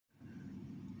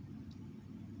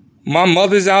my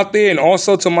mothers out there and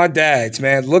also to my dads,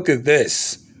 man, look at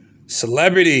this.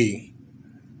 Celebrity,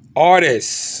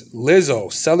 artist,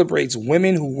 Lizzo celebrates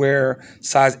women who wear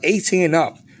size 18 and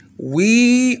up.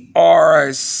 We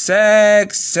are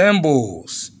sex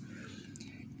symbols.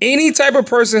 Any type of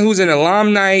person who's an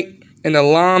limelight,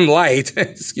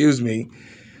 excuse me,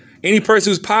 any person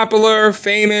who's popular,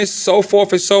 famous, so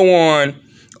forth and so on,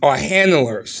 are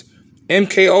handlers.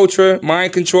 MK Ultra,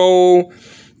 mind control,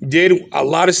 did a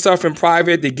lot of stuff in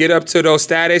private to get up to those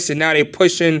status, and now they're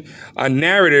pushing a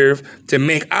narrative to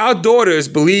make our daughters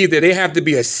believe that they have to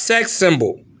be a sex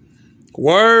symbol.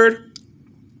 Word?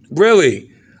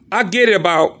 Really? I get it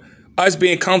about us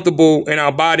being comfortable in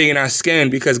our body and our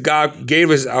skin because God gave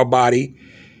us our body,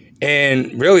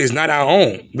 and really it's not our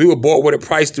own. We were bought with a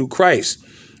price through Christ.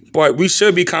 But we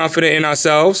should be confident in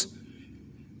ourselves.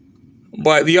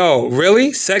 But yo,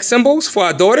 really? Sex symbols for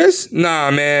our daughters? Nah,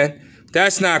 man.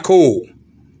 That's not cool.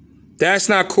 That's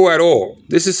not cool at all.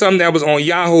 This is something that was on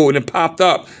Yahoo and it popped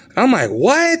up. I'm like,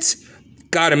 what?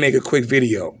 Gotta make a quick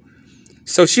video.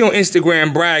 So she on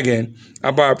Instagram bragging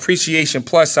about Appreciation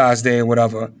Plus Size Day or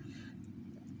whatever.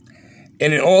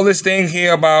 And then all this thing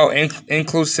here about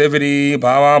inclusivity,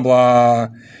 blah, blah, blah.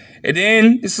 And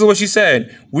then, this is what she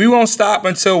said. We won't stop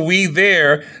until we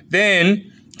there.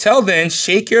 Till then,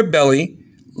 shake your belly,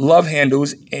 love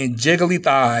handles, and jiggly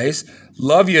thighs.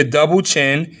 Love your double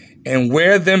chin, and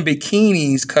wear them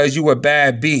bikinis cause you a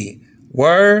bad B.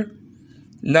 Word?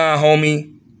 Nah,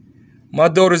 homie. My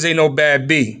daughters ain't no bad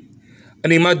B. I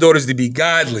need my daughters to be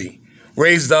godly,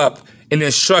 raised up in the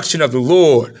instruction of the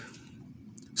Lord.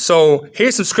 So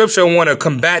here's some scripture I want to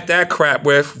combat that crap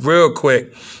with real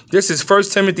quick. This is 1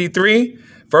 Timothy 3,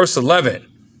 verse 11.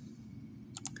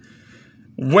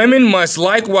 Women must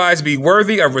likewise be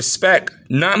worthy of respect,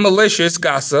 not malicious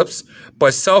gossips,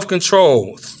 but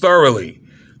self-control, thoroughly,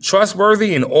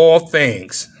 trustworthy in all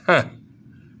things.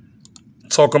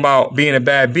 Talking about being a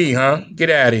bad bee, huh? Get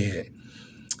out of here.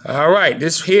 All right,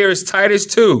 this here is Titus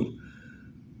 2,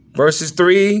 verses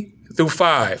 3 through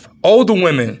 5. Older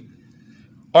women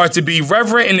are to be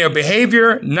reverent in their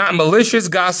behavior, not malicious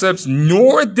gossips,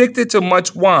 nor addicted to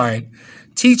much wine.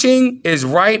 Teaching is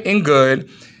right and good,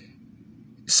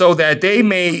 so that they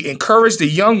may encourage the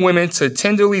young women to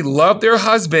tenderly love their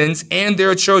husbands and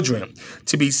their children,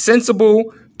 to be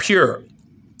sensible, pure,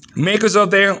 makers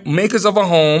of a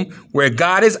home where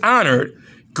God is honored,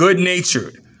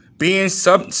 good-natured, being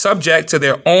subject to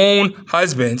their own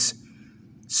husbands,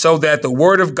 so that the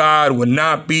word of God would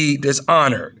not be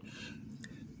dishonored.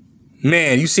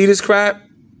 Man, you see this crap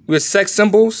with sex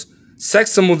symbols?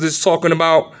 Sex symbols is talking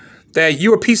about that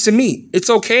you're a piece of meat. It's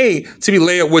okay to be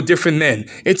laid with different men.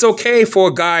 It's okay for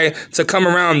a guy to come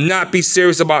around and not be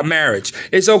serious about marriage.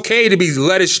 It's okay to be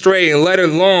led astray and led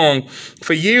along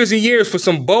for years and years for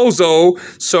some bozo,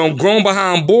 some grown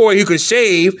behind boy who can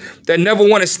shave that never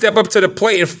want to step up to the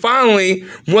plate and finally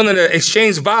willing to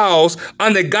exchange vows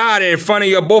under God and in front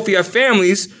of both of your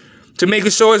families to make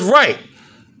sure it's right.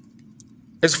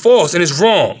 It's false and it's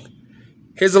wrong.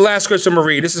 Here's the last scripture I'm going to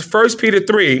read. This is 1 Peter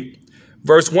 3,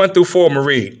 verse 1 through 4, I'm going to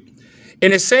read. In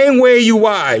the same way, you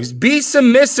wives, be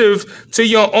submissive to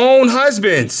your own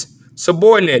husbands,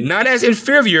 subordinate, not as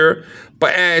inferior,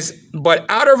 but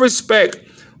out of respect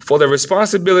for the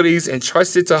responsibilities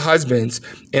entrusted to husbands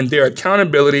and their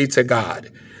accountability to God.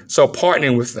 So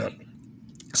partnering with them.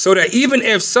 So that even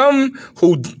if some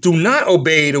who do not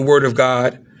obey the word of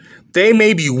God, they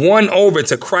may be won over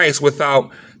to Christ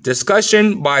without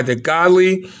discussion by the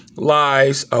godly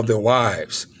lives of their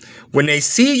wives. When they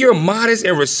see your modest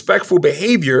and respectful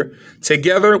behavior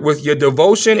together with your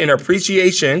devotion and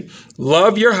appreciation,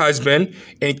 love your husband,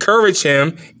 encourage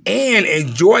him, and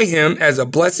enjoy him as a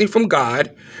blessing from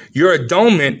God, your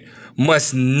adornment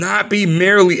must not be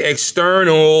merely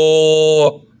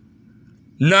external.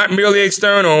 Not merely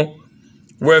external,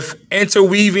 with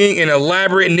interweaving and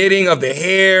elaborate knitting of the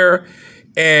hair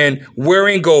and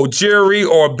wearing gold jewelry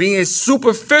or being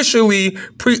superficially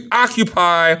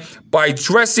preoccupied by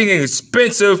dressing in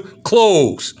expensive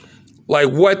clothes. Like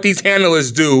what these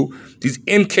handlers do, these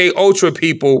MK Ultra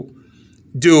people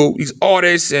do, these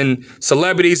artists and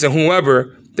celebrities and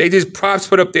whoever, they just props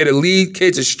put up there to lead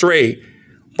kids astray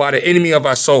by the enemy of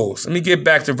our souls. Let me get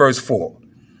back to verse 4.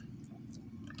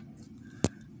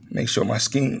 Make sure my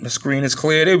screen is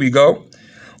clear. There we go.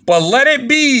 But let it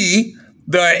be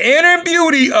the inner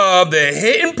beauty of the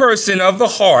hidden person of the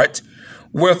heart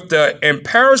with the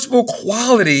imperishable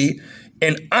quality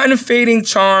and unfading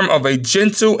charm of a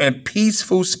gentle and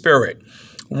peaceful spirit,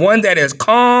 one that is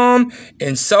calm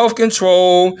and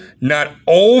self-control, not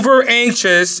over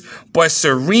anxious, but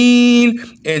serene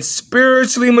and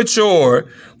spiritually mature,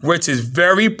 which is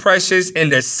very precious in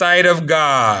the sight of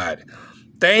God.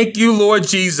 Thank you, Lord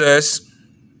Jesus,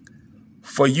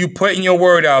 for you putting your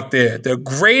word out there. The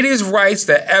greatest rights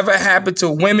that ever happened to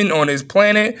women on this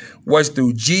planet was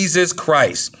through Jesus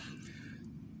Christ.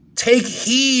 Take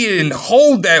heed and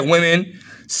hold that, women.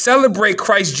 Celebrate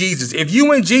Christ Jesus. If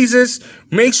you and Jesus,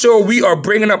 make sure we are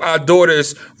bringing up our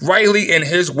daughters rightly in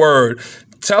his word,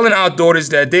 telling our daughters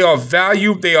that they are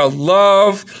valued, they are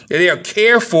loved, that they are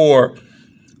cared for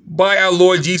by our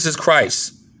Lord Jesus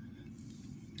Christ.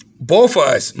 Both of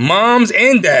us, moms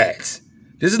and dads.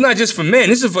 This is not just for men.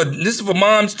 This is for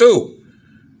moms too.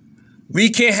 We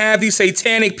can't have these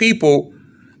satanic people,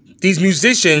 these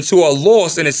musicians who are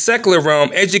lost in the secular realm,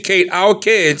 educate our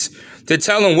kids to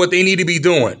tell them what they need to be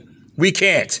doing. We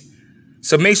can't.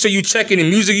 So make sure you checking the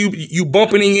music you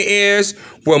bumping in your ears,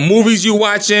 what movies you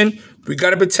watching. We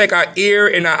got to protect our ear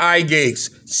and our eye gates.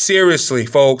 Seriously,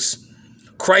 folks.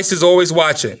 Christ is always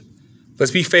watching.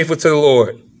 Let's be faithful to the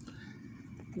Lord.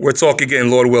 We'll talk again,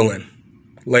 Lord willing.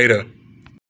 Later.